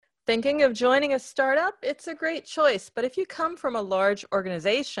Thinking of joining a startup? It's a great choice, but if you come from a large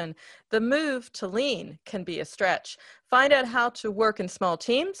organization, the move to lean can be a stretch. Find out how to work in small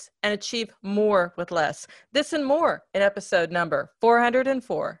teams and achieve more with less. This and more in episode number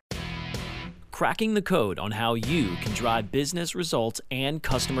 404. Cracking the code on how you can drive business results and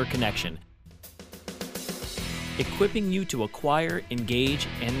customer connection. Equipping you to acquire, engage,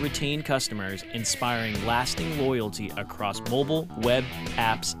 and retain customers, inspiring lasting loyalty across mobile, web,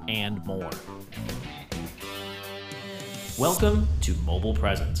 apps, and more. Welcome to Mobile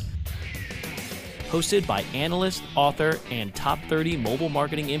Presence. Hosted by analyst, author, and top 30 mobile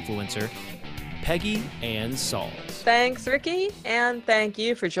marketing influencer, Peggy Anne Salz. Thanks, Ricky, and thank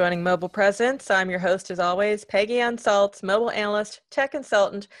you for joining Mobile Presence. I'm your host, as always, Peggy Anne Salz, mobile analyst, tech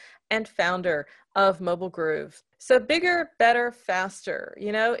consultant, and founder of Mobile Groove. So bigger, better, faster.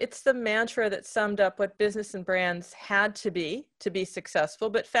 You know, it's the mantra that summed up what business and brands had to be successful.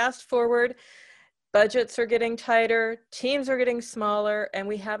 But fast forward, budgets are getting tighter, teams are getting smaller, and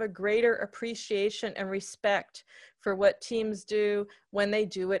we have a greater appreciation and respect for what teams do when they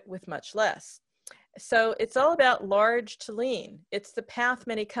do it with much less. So it's all about large to lean. It's the path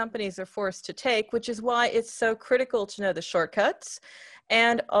many companies are forced to take, which is why it's so critical to know the shortcuts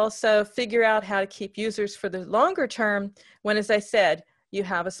and also figure out how to keep users for the longer term when, as I said, you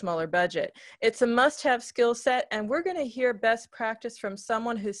have a smaller budget. It's a must-have skill set, and we're going to hear best practice from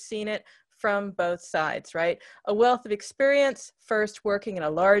someone who's seen it from both sides, right? A wealth of experience, first working in a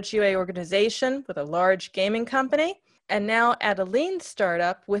large UA organization with a large gaming company, and now at a lean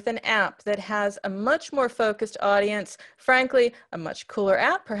startup with an app that has a much more focused audience, frankly, a much cooler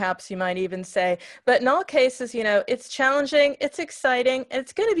app, perhaps you might even say. But in all cases, you know, it's challenging, it's exciting, and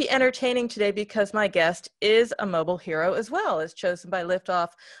it's going to be entertaining today because my guest is a mobile hero as well, as chosen by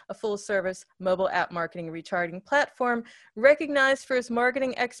Liftoff, a full-service mobile app marketing retargeting platform, recognized for his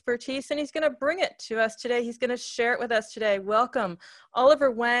marketing expertise, and he's going to bring it to us today. He's going to share it with us today. Welcome, Oliver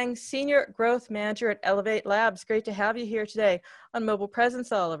Wang, Senior Growth Manager at Elevate Labs. Great to have you here today on Mobile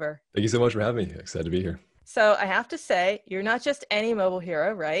Presence, Oliver. Thank you so much for having me. Excited to be here. So I have to say, you're not just any mobile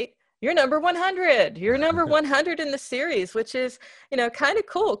hero, right? You're number 100. You're number 100 in the series, which is, you know, kind of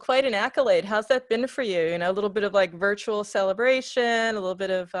cool. Quite an accolade. How's that been for you? You know, a little bit of like virtual celebration, a little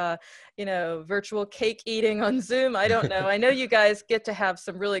bit of, you know, virtual cake eating on Zoom. I don't know. I know you guys get to have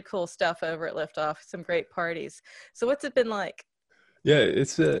some really cool stuff over at Liftoff, some great parties. So what's it been like? Yeah,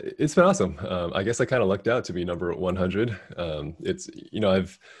 it's been awesome. I guess I kind of lucked out to be number 100. It's, you know,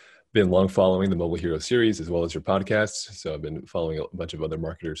 I've been long following the Mobile Hero series as well as your podcasts. So I've been following a bunch of other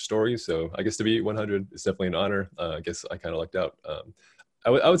marketers' stories. So I guess to be 100 is definitely an honor. I guess I kind of lucked out.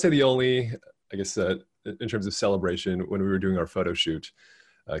 I would say the only, I guess, in terms of celebration, when we were doing our photo shoot,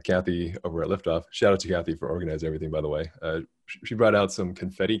 Kathy over at Liftoff, shout out to Kathy for organizing everything, by the way. She brought out some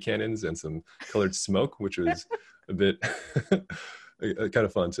confetti cannons and some colored smoke, which was a bit kind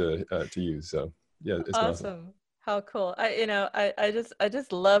of fun to use. So yeah, it's been awesome. How cool. I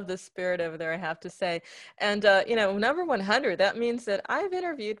just love the spirit over there, I have to say. And, you know, number 100, that means that I've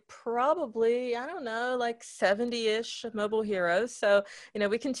interviewed probably, I don't know, like 70-ish mobile heroes. So, you know,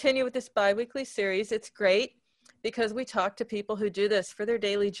 we continue with this bi-weekly series. It's great because we talk to people who do this for their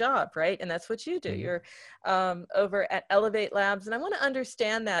daily job, right? And that's what you do. Mm-hmm. You're over at Elevate Labs. And I want to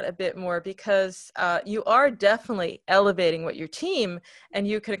understand that a bit more because you are definitely elevating what your team and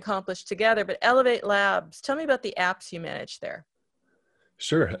you can accomplish together. But Elevate Labs, tell me about the apps you manage there.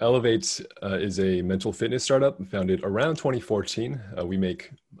 Sure. Elevate is a mental fitness startup founded around 2014. We make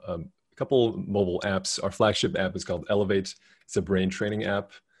a couple mobile apps. Our flagship app is called Elevate. It's a brain training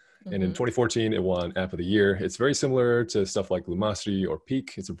app. And in 2014, it won App of the Year. It's very similar to stuff like Lumosity or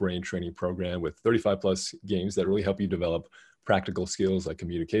Peak. It's a brain training program with 35 plus games that really help you develop practical skills like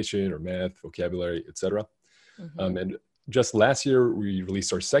communication or math, vocabulary, etc. And just last year, we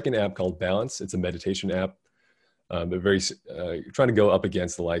released our second app called Balance. It's a meditation app. But very trying to go up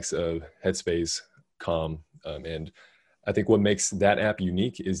against the likes of Headspace, Calm, and I think what makes that app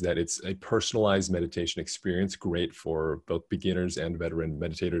unique is that it's a personalized meditation experience, great for both beginners and veteran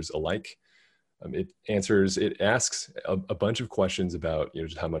meditators alike. It asks a bunch of questions about, you know,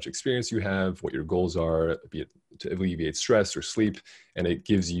 just how much experience you have, what your goals are, be it to alleviate stress or sleep, and it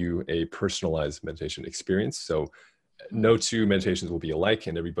gives you a personalized meditation experience. So no two meditations will be alike,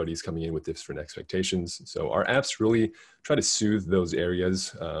 and everybody's coming in with different expectations. So our apps really try to soothe those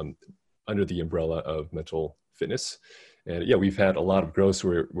areas under the umbrella of mental fitness. And yeah, we've had a lot of growth.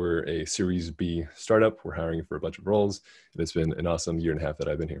 We're a Series B startup. We're hiring for a bunch of roles. And it's been an awesome year and a half that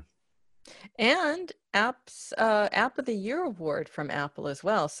I've been here. And App of the Year award from Apple as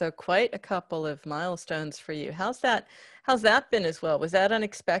well. So quite a couple of milestones for you. How's that how's that been as well? Was that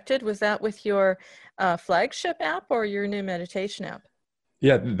unexpected? Was that with your flagship app or your new meditation app?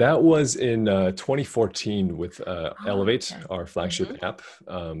 Yeah, that was in 2014 with Oh, Elevate, okay. our flagship Mm-hmm.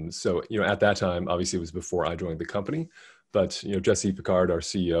 app. So, at that time, obviously it was before I joined the company, but, Jesse Picard, our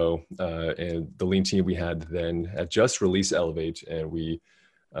CEO, and the lean team we had then had just released Elevate, and we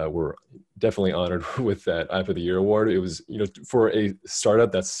were definitely honored with that App of the Year award. It was, for a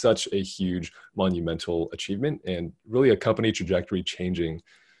startup, that's such a huge monumental achievement and really a company trajectory changing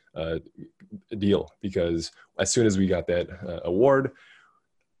deal, because as soon as we got that award,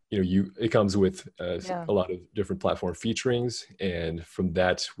 it comes with Yeah. a lot of different platform featurings, and from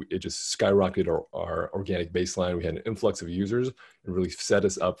that it just skyrocketed our organic baseline. We had an influx of users and really set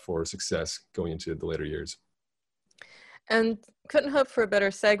us up for success going into the later years. And couldn't hope for a better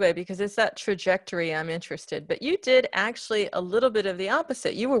segue, because it's that trajectory I'm interested. But you did actually a little bit of the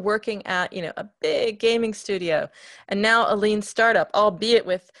opposite. You were working at, a big gaming studio, and now a lean startup, albeit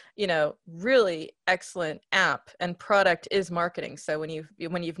with, really excellent app and product is marketing. So when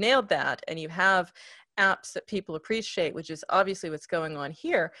you've nailed that and you have apps that people appreciate, which is obviously what's going on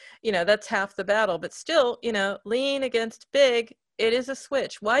here, that's half the battle. But still, lean against big, it is a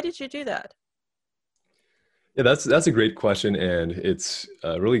switch. Why did you do that? Yeah, that's a great question, and it's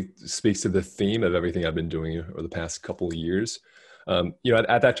really speaks to the theme of everything I've been doing over the past couple of years.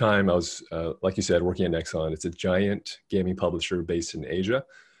 At that time, I was, like you said, working at Nexon. It's a giant gaming publisher based in Asia,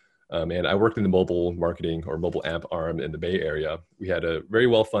 and I worked in the mobile marketing or mobile app arm in the Bay Area. We had a very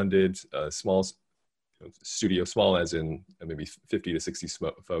well-funded, small studio, small as in maybe 50 to 60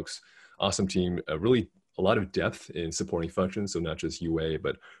 folks. Awesome team, really a lot of depth in supporting functions, so not just UA,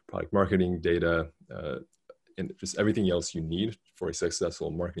 but product marketing, data, and just everything else you need for a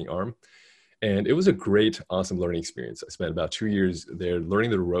successful marketing arm. And it was a great, awesome learning experience. I spent about 2 years there learning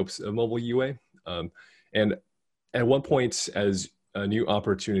the ropes of mobile UA. And at one point, as new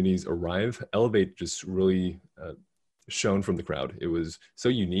opportunities arrive, Elevate just really shone from the crowd. It was so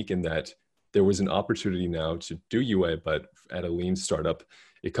unique in that there was an opportunity now to do UA, but at a lean startup,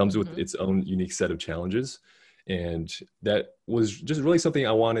 it comes with its own unique set of challenges. And that was just really something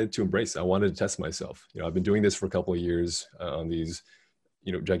I wanted to embrace. I wanted to test myself. I've been doing this for a couple of years on these,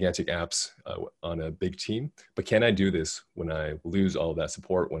 gigantic apps on a big team. But can I do this when I lose all of that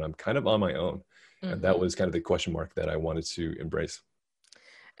support, when I'm kind of on my own? And that was kind of the question mark that I wanted to embrace.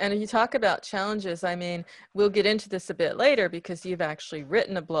 And you talk about challenges. I mean, we'll get into this a bit later because you've actually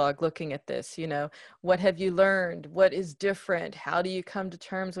written a blog looking at this. What have you learned? What is different? How do you come to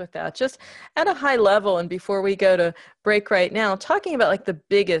terms with that? Just at a high level. And before we go to break right now, talking about like the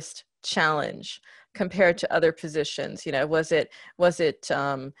biggest challenge compared to other positions. Was it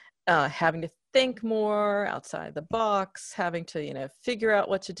having to think more outside the box, having to, figure out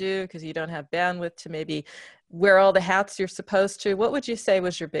what to do because you don't have bandwidth to maybe wear all the hats you're supposed to? What would you say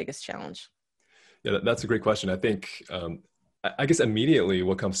was your biggest challenge? Yeah, that's a great question. I think, I guess immediately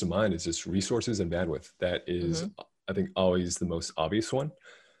what comes to mind is just resources and bandwidth. That is, I think, always the most obvious one.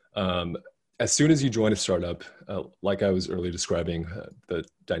 As soon as you join a startup, like I was earlier describing, the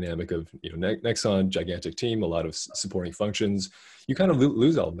dynamic of Nexon, gigantic team, a lot of supporting functions, you kind of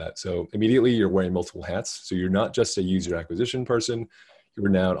lose all of that. So immediately you're wearing multiple hats. So you're not just a user acquisition person. You're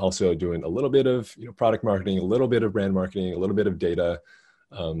now also doing a little bit of product marketing, a little bit of brand marketing, a little bit of data,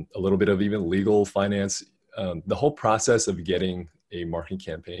 a little bit of even legal, finance. The whole process of getting a marketing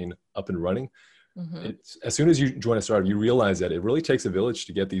campaign up and running. As soon as you join a startup, you realize that it really takes a village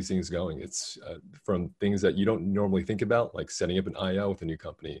to get these things going. It's from things that you don't normally think about, like setting up an IO with a new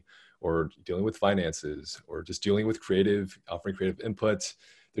company, or dealing with finances, or just dealing with offering creative input.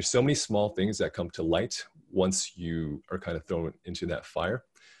 There's so many small things that come to light once you are kind of thrown into that fire.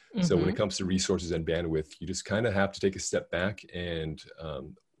 So when it comes to resources and bandwidth, you just kind of have to take a step back and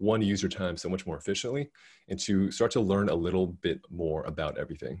one, use your time so much more efficiently, and to start to learn a little bit more about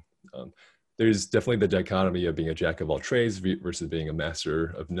everything. There's definitely the dichotomy of being a jack of all trades versus being a master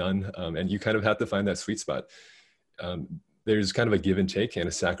of none. And you kind of have to find that sweet spot. There's kind of a give and take and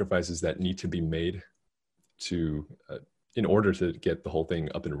a sacrifices that need to be made in order to get the whole thing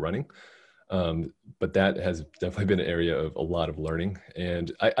up and running. But that has definitely been an area of a lot of learning.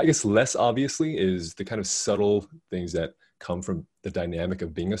 And I guess less obviously is the kind of subtle things that come from the dynamic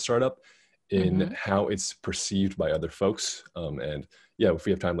of being a startup in how it's perceived by other folks. And yeah, if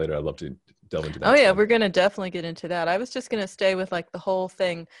we have time later, I'd love to delve into that. Oh yeah, we're going to definitely get into that. I was just going to stay with like the whole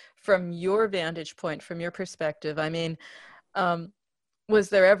thing from your vantage point, from your perspective. I mean, Was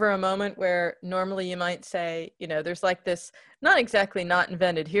there ever a moment where normally you might say, there's like this, not exactly not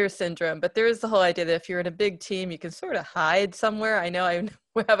invented here syndrome, but there is the whole idea that if you're in a big team, you can sort of hide somewhere. I know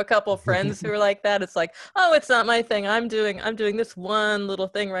we have a couple of friends who are like that. It's like, oh, it's not my thing. I'm doing this one little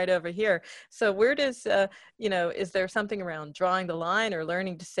thing right over here. So where does, is there something around drawing the line or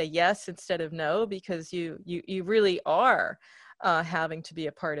learning to say yes instead of no? Because you really are having to be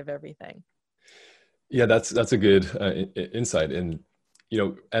a part of everything. Yeah, that's a good insight. And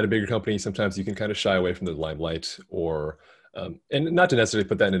at a bigger company, sometimes you can kind of shy away from the limelight, or and not to necessarily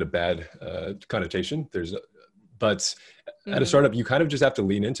put that in a bad connotation. But at a startup, you kind of just have to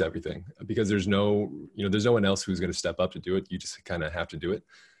lean into everything, because there's no one else who's going to step up to do it. You just kind of have to do it.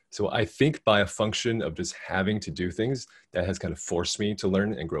 So I think by a function of just having to do things, that has kind of forced me to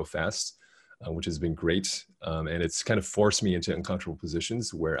learn and grow fast, which has been great. And it's kind of forced me into uncomfortable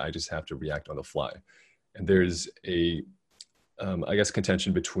positions where I just have to react on the fly. And there's a I guess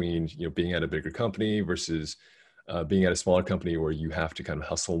contention between being at a bigger company versus being at a smaller company where you have to kind of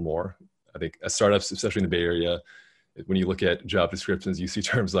hustle more. I think as startups, especially in the Bay Area, when you look at job descriptions, you see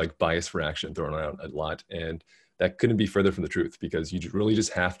terms like bias for action thrown around a lot, and that couldn't be further from the truth, because you really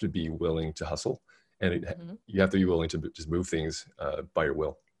just have to be willing to hustle, and you have to be willing to just move things by your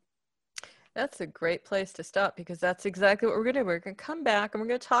will. That's a great place to stop, because that's exactly what we're going to do. We're going to come back and we're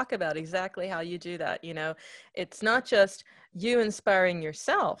going to talk about exactly how you do that. It's not just you inspiring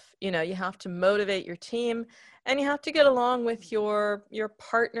yourself. You have to motivate your team, and you have to get along with your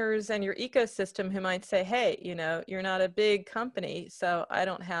partners and your ecosystem who might say, hey, you're not a big company, so I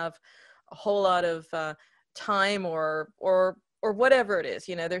don't have a whole lot of time or whatever it is.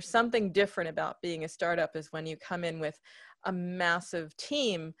 There's something different about being a startup, is when you come in with a massive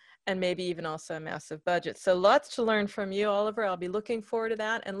team and maybe even also a massive budget. So lots to learn from you, Oliver. I'll be looking forward to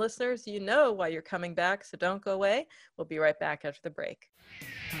that. And listeners, why you're coming back, so don't go away. We'll be right back after the break.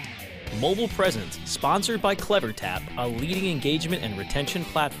 Mobile Presence, sponsored by CleverTap, a leading engagement and retention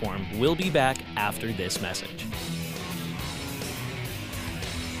platform, will be back after this message.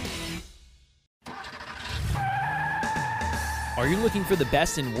 Are you looking for the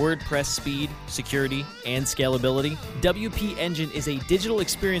best in WordPress speed, security, and scalability? WP Engine is a digital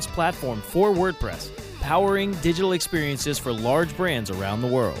experience platform for WordPress, powering digital experiences for large brands around the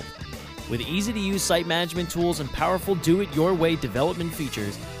world. With easy-to-use site management tools and powerful do-it-your-way development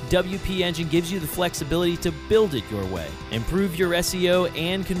features, WP Engine gives you the flexibility to build it your way. Improve your SEO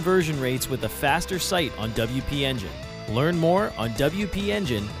and conversion rates with a faster site on WP Engine. Learn more on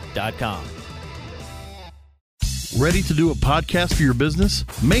WPEngine.com. Ready to do a podcast for your business?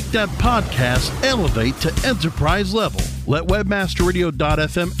 Make that podcast elevate to enterprise level. Let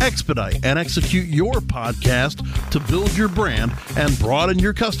webmasterradio.fm expedite and execute your podcast to build your brand and broaden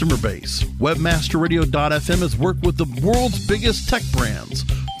your customer base. Webmasterradio.fm has worked with the world's biggest tech brands,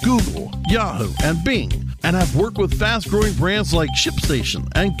 Google, Yahoo, and Bing, and have worked with fast-growing brands like ShipStation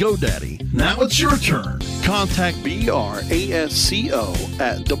and GoDaddy. Now it's your turn. Contact BRASCO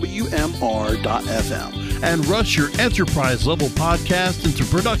at WMR.fm and rush your enterprise-level podcast into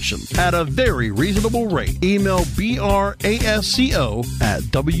production at a very reasonable rate. Email BRASCO at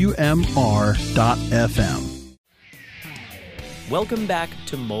WMR.fm. Welcome back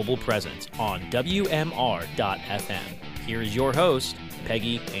to Mobile Presence on WMR.fm. Here is your host,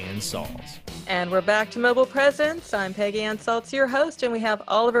 Peggy Anne Salz. And we're back to Mobile Presence. I'm Peggy Anne Salz, your host, and we have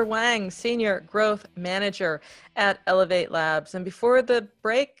Oliver Wang, Senior Growth Manager at Elevate Labs. And before the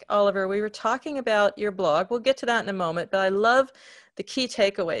break, Oliver, we were talking about your blog. We'll get to that in a moment, but I love the key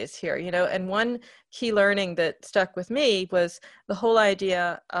takeaways here, and one key learning that stuck with me was the whole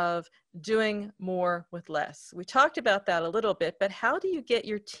idea of doing more with less. We talked about that a little bit, but how do you get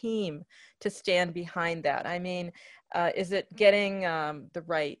your team to stand behind that? I mean, is it getting the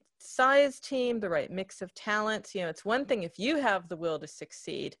right size team, the right mix of talents? It's one thing if you have the will to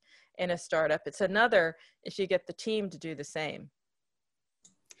succeed in a startup. It's another if you get the team to do the same.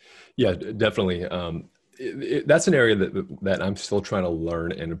 Yeah, definitely. That's an area that I'm still trying to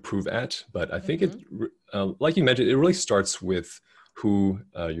learn and improve at. But I think it, like you mentioned, it really starts with who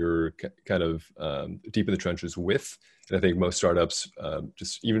you're kind of deep in the trenches with. And I think most startups,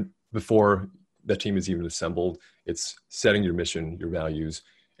 just even before that team is even assembled, it's setting your mission, your values,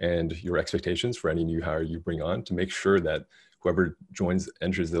 and your expectations for any new hire you bring on to make sure that whoever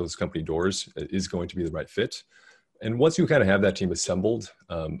enters those company doors is going to be the right fit. And once you kind of have that team assembled,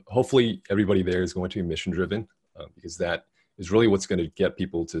 hopefully everybody there is going to be mission driven, because that is really what's going to get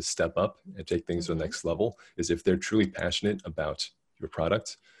people to step up and take things to the next level, is if they're truly passionate about your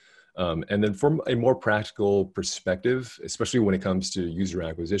product. And then from a more practical perspective, especially when it comes to user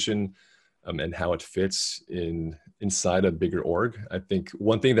acquisition, and how it fits inside a bigger org. I think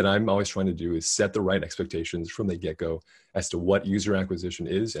one thing that I'm always trying to do is set the right expectations from the get-go as to what user acquisition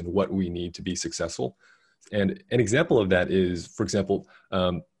is and what we need to be successful. And an example of that is, for example,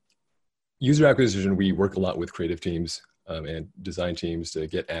 user acquisition. We work a lot with creative teams and design teams to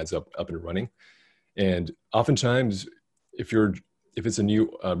get ads up and running. And oftentimes, if it's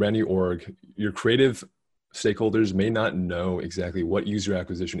a brand new org, your creative stakeholders may not know exactly what user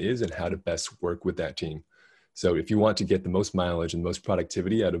acquisition is and how to best work with that team. So if you want to get the most mileage and most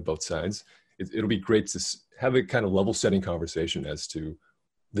productivity out of both sides, it'll be great to have a kind of level setting conversation as to,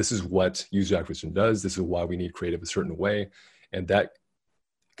 this is what user acquisition does, this is why we need creative a certain way. And that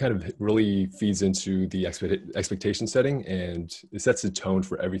kind of really feeds into the expectation setting, and it sets the tone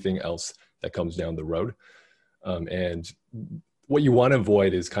for everything else that comes down the road. And what you want to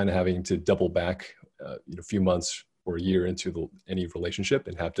avoid is kind of having to double back a few months or a year into any relationship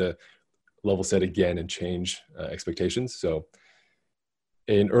and have to level set again and change expectations. So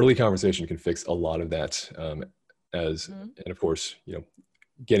an early conversation can fix a lot of that, and of course,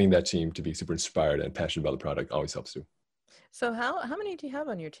 getting that team to be super inspired and passionate about the product always helps too. So how many do you have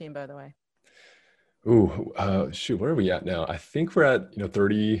on your team, by the way? Shoot, where are we at now? I think we're at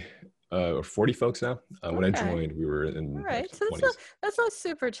 30 or 40 folks now. When I joined, we were in all right. the 20s. So that's not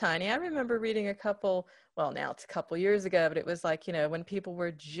super tiny. I remember reading now it's a couple years ago, but it was like, when people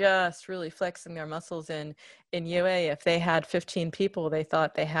were just really flexing their muscles in UA, if they had 15 people, they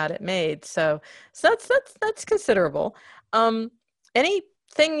thought they had it made. So that's considerable.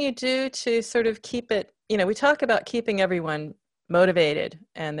 Anything you do to sort of keep it, we talk about keeping everyone motivated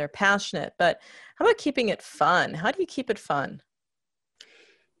and they're passionate, but how about keeping it fun? How do you keep it fun?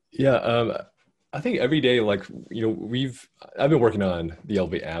 Yeah, I think every day, I've been working on the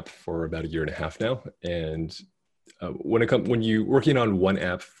Elevate app for about 1.5 years now. And when you're working on one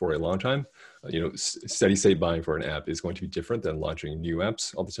app for a long time, steady state buying for an app is going to be different than launching new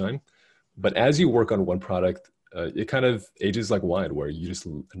apps all the time. But as you work on one product, it kind of ages like wine, where you just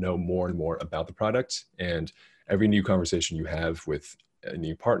know more and more about the product. And every new conversation you have with a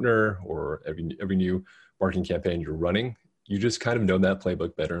new partner or every new marketing campaign you're running, you just kind of know that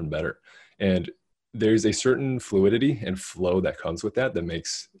playbook better and better. And there's a certain fluidity and flow that comes with that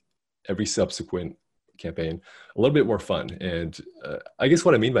makes every subsequent campaign a little bit more fun. And I guess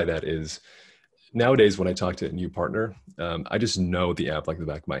what I mean by that is, nowadays when I talk to a new partner, I just know the app like the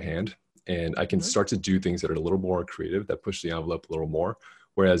back of my hand. And I can start to do things that are a little more creative, that push the envelope a little more.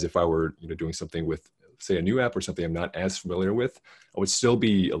 Whereas if I were, doing something with, say, a new app or something I'm not as familiar with, I would still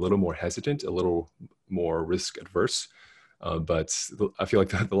be a little more hesitant, a little more risk adverse. But I feel like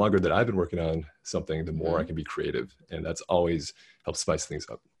the longer that I've been working on something, the more I can be creative. And that's always helps spice things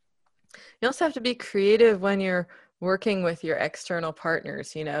up. You also have to be creative when you're working with your external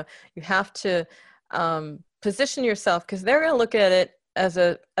partners. You have to position yourself, because they're going to look at it as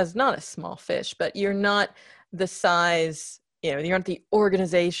not a small fish, but you're not the size, you're not the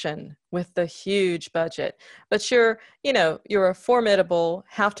organization with the huge budget, but you're a formidable,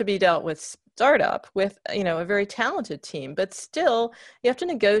 have to be dealt with startup with, a very talented team, but still you have to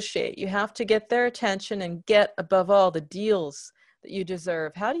negotiate. You have to get their attention and get, above all, the deals that you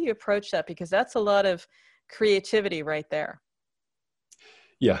deserve. How do you approach that? Because that's a lot of creativity right there.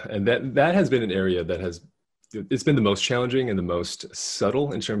 Yeah. And that has been an area it's been the most challenging and the most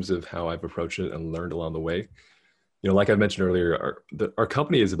subtle in terms of how I've approached it and learned along the way. Like I mentioned earlier, our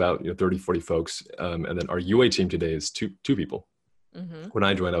company is about 30, 40 folks. And then our UA team today is two people. Mm-hmm. When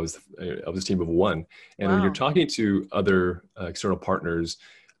I joined, I was a team of one. And when you're talking to other external partners,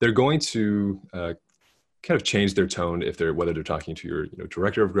 they're going to kind of change their tone whether they're talking to your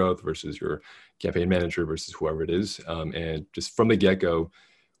director of growth versus your campaign manager versus whoever it is. And just from the get-go,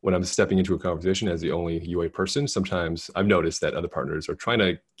 when I'm stepping into a conversation as the only UA person, sometimes I've noticed that other partners are trying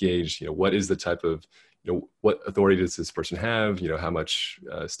to gauge, what is the type of, what authority does this person have? How much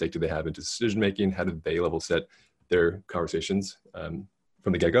stake do they have into decision-making? How do they level set their conversations from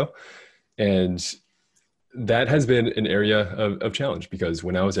the get-go? And that has been an area of challenge, because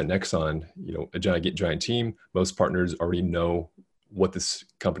when I was at Nexon, a giant team, most partners already know what this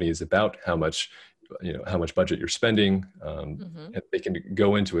company is about, how much budget you're spending, and they can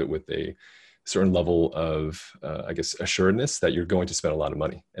go into it with a certain level of, assuredness that you're going to spend a lot of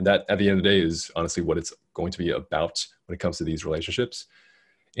money. And that, at the end of the day, is honestly what it's going to be about when it comes to these relationships.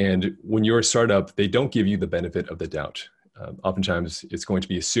 And when you're a startup, they don't give you the benefit of the doubt. Oftentimes, it's going to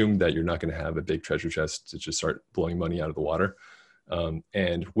be assumed that you're not going to have a big treasure chest to just start blowing money out of the water.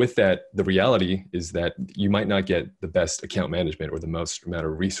 And with that, the reality is that you might not get the best account management or the most amount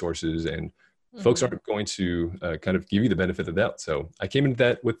of resources and folks aren't going to kind of give you the benefit of the doubt. So I came into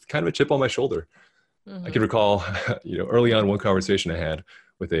that with kind of a chip on my shoulder. I can recall, early on one conversation I had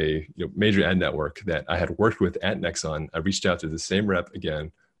with a major ad network that I had worked with at Nexon. I reached out to the same rep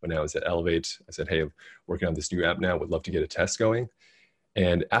again when I was at Elevate. I said, hey, I'm working on this new app now, would love to get a test going.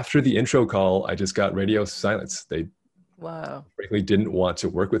 And after the intro call, I just got radio silence. They frankly didn't want to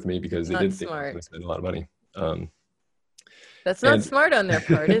work with me because they didn't think I was going to spend a lot of money. That's not smart on their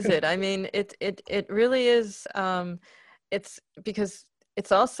part, is it? I mean, it really is. It's because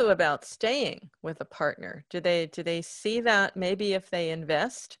it's also about staying with a partner. Do they see that maybe if they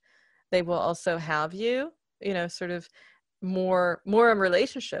invest, they will also have you, sort of more in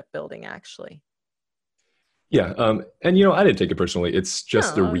relationship building, actually? Yeah. And, I didn't take it personally. It's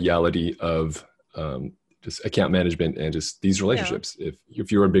just the reality of just account management and just these relationships. Yeah.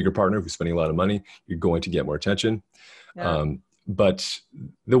 If you're a bigger partner who's spending a lot of money, you're going to get more attention. Yeah. But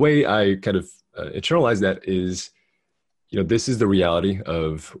the way I kind of internalize that is, this is the reality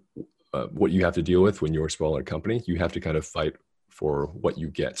of what you have to deal with when you're a smaller company. You have to kind of fight for what you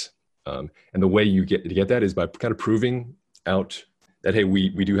get. And the way you get that is by kind of proving out that, hey,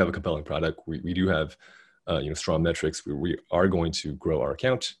 we do have a compelling product. We do have, strong metrics. We are going to grow our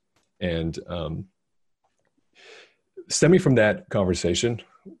account. And stemming from that conversation,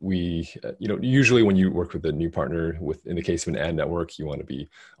 we, usually when you work with a new partner, in the case of an ad network, you want to be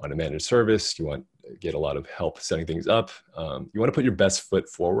on a managed service. You want to get a lot of help setting things up. You want to put your best foot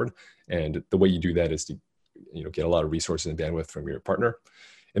forward. And the way you do that is to, get a lot of resources and bandwidth from your partner.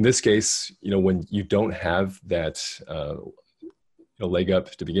 In this case, when you don't have that, leg up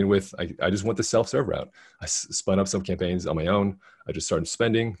to begin with, I just went the self-serve route. I spun up some campaigns on my own. I just started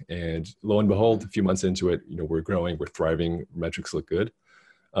spending, and lo and behold, a few months into it, we're growing, we're thriving, metrics look good.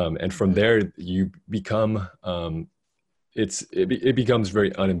 And from there, you become, it becomes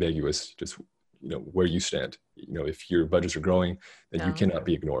very unambiguous, just, where you stand. If your budgets are growing, then you cannot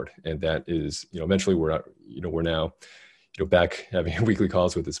be ignored. And that is, eventually we're now, back having weekly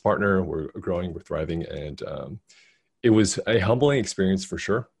calls with this partner. We're growing, we're thriving. And it was a humbling experience for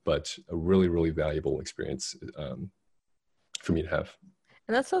sure, but a really, really valuable experience for me to have.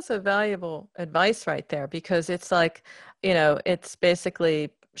 And that's also valuable advice right there, because it's like, it's basically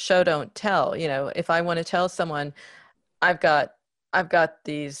show, don't tell. If I want to tell someone I've got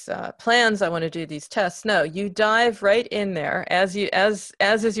these plans, I want to do these tests. No, you dive right in there as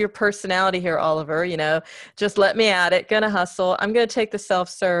is your personality here, Oliver, just let me at it, gonna hustle. I'm going to take the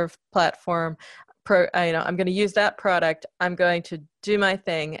self-serve platform. I'm going to use that product. I'm going to do my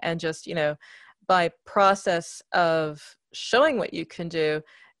thing. And just, by process of showing what you can do,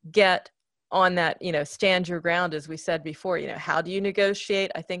 get on that, stand your ground, as we said before. How do you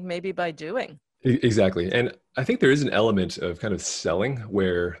negotiate? I think maybe by doing. Exactly. And I think there is an element of kind of selling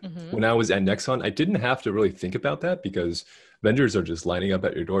where when I was at Nexon, I didn't have to really think about that, because vendors are just lining up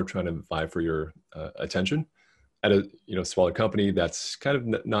at your door trying to vie for your attention. At a smaller company, that's kind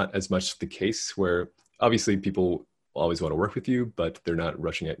of not as much the case, where obviously people always want to work with you, but they're not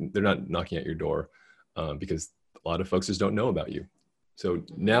knocking at your door because a lot of folks just don't know about you. So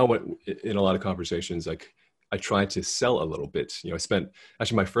now in a lot of conversations, like, I try to sell a little bit. I spent,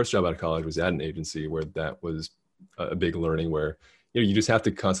 actually my first job out of college was at an agency where that was a big learning, where you just have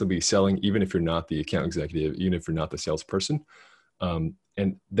to constantly be selling, even if you're not the account executive, even if you're not the salesperson.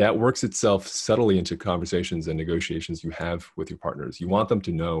 And that works itself subtly into conversations and negotiations you have with your partners. You want them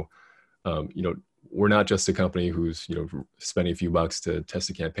to know, we're not just a company who's, spending a few bucks to test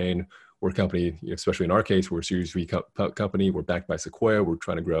a campaign. We're a company, especially in our case, we're a Series V company. We're backed by Sequoia. We're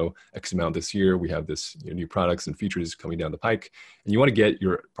trying to grow X amount this year. We have this new products and features coming down the pike. And you want to get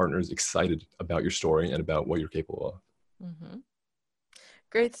your partners excited about your story and about what you're capable of. Mm-hmm.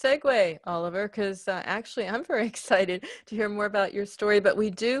 Great segue, Oliver, because actually I'm very excited to hear more about your story, but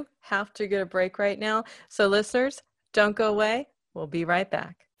we do have to get a break right now. So listeners, don't go away. We'll be right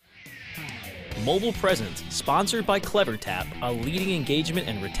back. Mobile Presence, sponsored by CleverTap, a leading engagement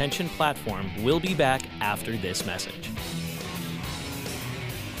and retention platform, will be back after this message.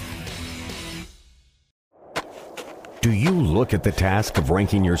 Do you look at the task of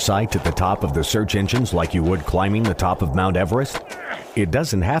ranking your site at the top of the search engines like you would climbing the top of Mount Everest? It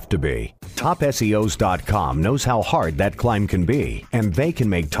doesn't have to be. TopSEOs.com knows how hard that climb can be, and they can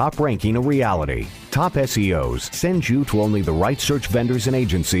make top ranking a reality. Top SEOs sends you to only the right search vendors and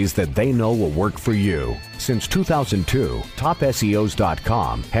agencies that they know will work for you. Since 2002,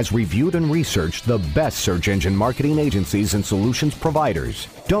 TopSEOs.com has reviewed and researched the best search engine marketing agencies and solutions providers.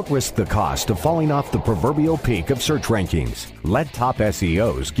 Don't risk the cost of falling off the proverbial peak of search rankings. Let Top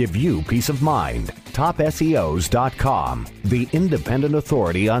SEOs give you peace of mind. TopSEOs.com, the independent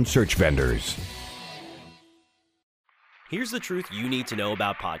authority on search vendors. Here's the truth you need to know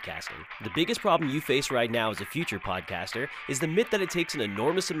about podcasting. The biggest problem you face right now as a future podcaster is the myth that it takes an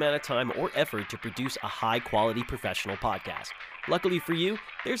enormous amount of time or effort to produce a high-quality professional podcast. Luckily for you,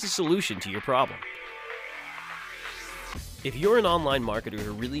 there's a solution to your problem. If you're an online marketer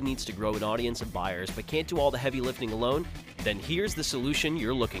who really needs to grow an audience of buyers but can't do all the heavy lifting alone, then here's the solution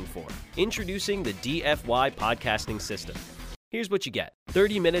you're looking for. Introducing the DFY podcasting system. Here's what you get.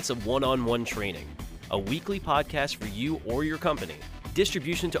 30 minutes of one-on-one training, a weekly podcast for you or your company,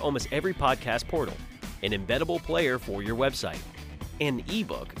 distribution to almost every podcast portal, an embeddable player for your website, an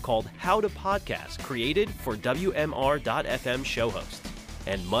ebook called How to Podcast, created for WMR.FM show hosts,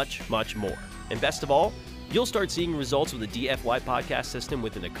 and much, much more. And best of all, you'll start seeing results with the DFY podcast system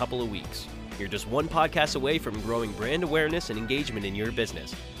within a couple of weeks. You're just one podcast away from growing brand awareness and engagement in your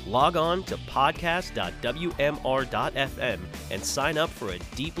business. Log on to podcast.wmr.fm and sign up for a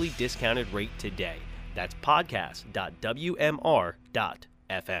deeply discounted rate today. That's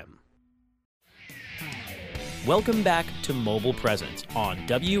podcast.wmr.fm. Welcome back to Mobile Presence on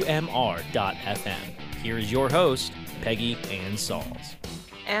WMR.fm. Here is your host, Peggy Anne Salz.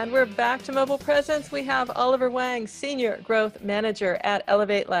 And we're back to Mobile Presence. We have Oliver Wang, Senior Growth Manager at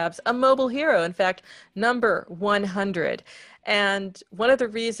Elevate Labs, a mobile hero, in fact, number 100. And one of the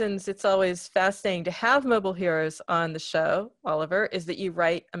reasons it's always fascinating to have mobile heroes on the show, Oliver, is that you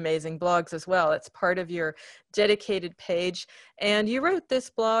write amazing blogs as well. It's part of your dedicated page. And you wrote this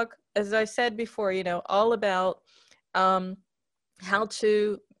blog, as I said before, all about how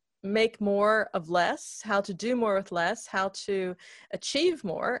to make more of less, how to do more with less, how to achieve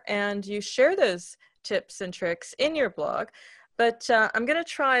more. And you share those tips and tricks in your blog. But I'm going to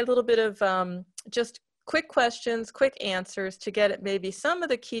try a little bit of just quick questions, quick answers to get at maybe some of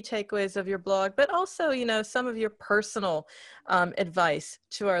the key takeaways of your blog, but also, some of your personal advice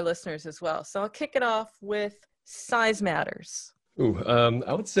to our listeners as well. So I'll kick it off with size matters.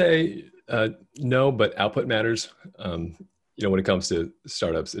 I would say no, but output matters. When it comes to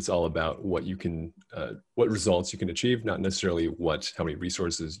startups, it's all about what results you can achieve, not necessarily how many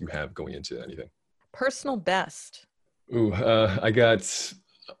resources you have going into anything. Personal best. I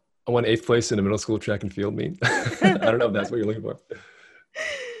won 8th place in a middle school track and field meet. I don't know if that's what you're looking for.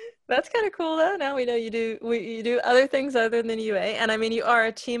 That's kind of cool though. Now we know you do other things other than UA. And I mean, you are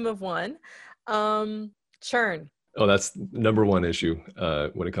a team of one. Churn. Oh, that's number one issue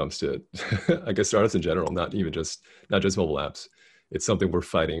when it comes to, I guess, startups in general, not just mobile apps. It's something we're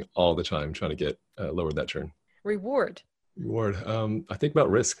fighting all the time, trying to get lower that churn. Reward. I think about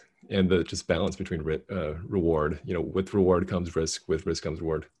risk and the just balance between reward. With reward comes risk, with risk comes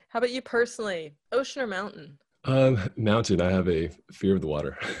reward. How about you personally? Ocean or mountain? Mountain. I have a fear of the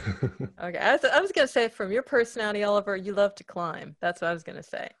water. Okay. I was going to say, from your personality, Oliver, you love to climb. That's what I was going to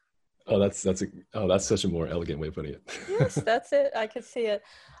say. Oh, that's such a more elegant way of putting it. Yes, that's it. I could see it.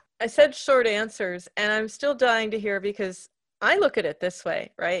 I said short answers, and I'm still dying to hear, because I look at it this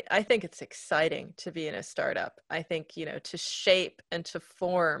way, right? I think it's exciting to be in a startup. I think, to shape and to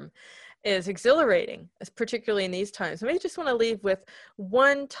form is exhilarating, particularly in these times. I may just want to leave with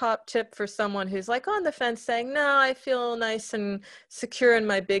one top tip for someone who's like on the fence saying, no, I feel nice and secure in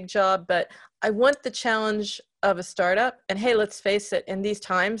my big job, but I want the challenge of a startup. And hey, let's face it, in these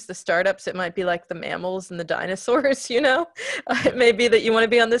times, the startups, it might be like the mammals and the dinosaurs, it may be that you want to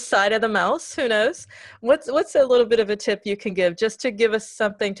be on the side of the mouse, who knows? What's a little bit of a tip you can give just to give us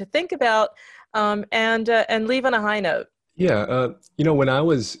something to think about and leave on a high note? Yeah. When I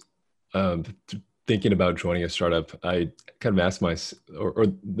was thinking about joining a startup, I kind of asked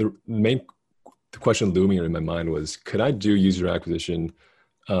the main question looming in my mind was, could I do user acquisition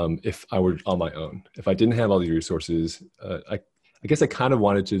if I were on my own? If I didn't have all these resources, I guess I kind of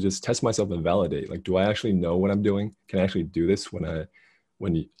wanted to just test myself and validate, like, do I actually know what I'm doing? Can I actually do this when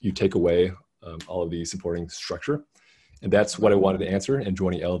you take away all of the supporting structure? And that's what I wanted to answer, and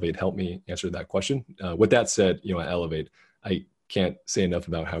joining Elevate helped me answer that question. With that said, at Elevate, I can't say enough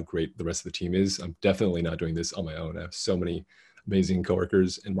about how great the rest of the team is. I'm definitely not doing this on my own. I have so many amazing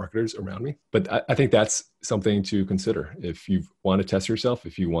coworkers and marketers around me. But I think that's something to consider if you want to test yourself,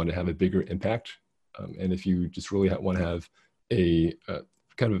 if you want to have a bigger impact, and if you just really want to have a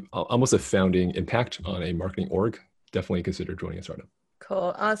kind of almost a founding impact on a marketing org, definitely consider joining a startup.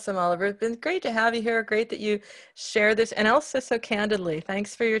 Cool. Awesome, Oliver. It's been great to have you here. Great that you share this, and also so candidly.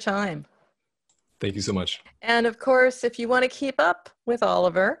 Thanks for your time. Thank you so much. And of course, if you want to keep up with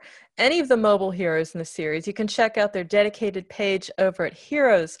Oliver, any of the mobile heroes in the series, you can check out their dedicated page over at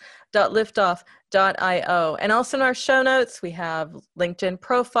heroes.liftoff.com. And also in our show notes, we have LinkedIn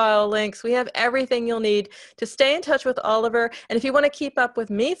profile links. We have everything you'll need to stay in touch with Oliver. And if you want to keep up with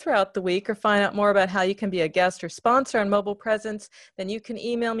me throughout the week or find out more about how you can be a guest or sponsor on Mobile Presence, then you can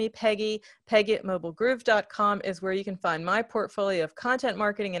email me, Peggy. Peggy@mobilegroove.com is where you can find my portfolio of content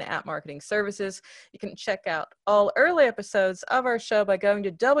marketing and app marketing services. You can check out all early episodes of our show by going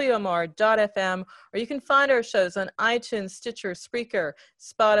to WMR.fm, or you can find our shows on iTunes, Stitcher, Spreaker,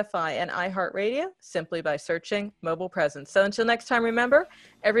 Spotify, and iHeartRadio simply by searching Mobile Presence. So until next time, remember,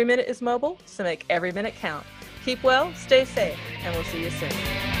 every minute is mobile, so make every minute count. Keep well, stay safe, and we'll see you soon.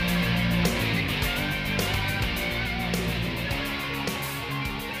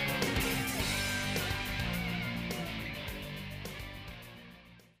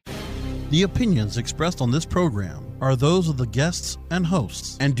 The opinions expressed on this program are those of the guests and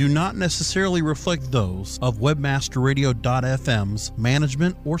hosts and do not necessarily reflect those of WebmasterRadio.fm's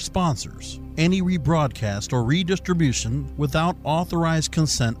management or sponsors. Any rebroadcast or redistribution without authorized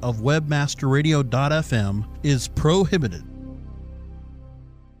consent of WebmasterRadio.fm is prohibited.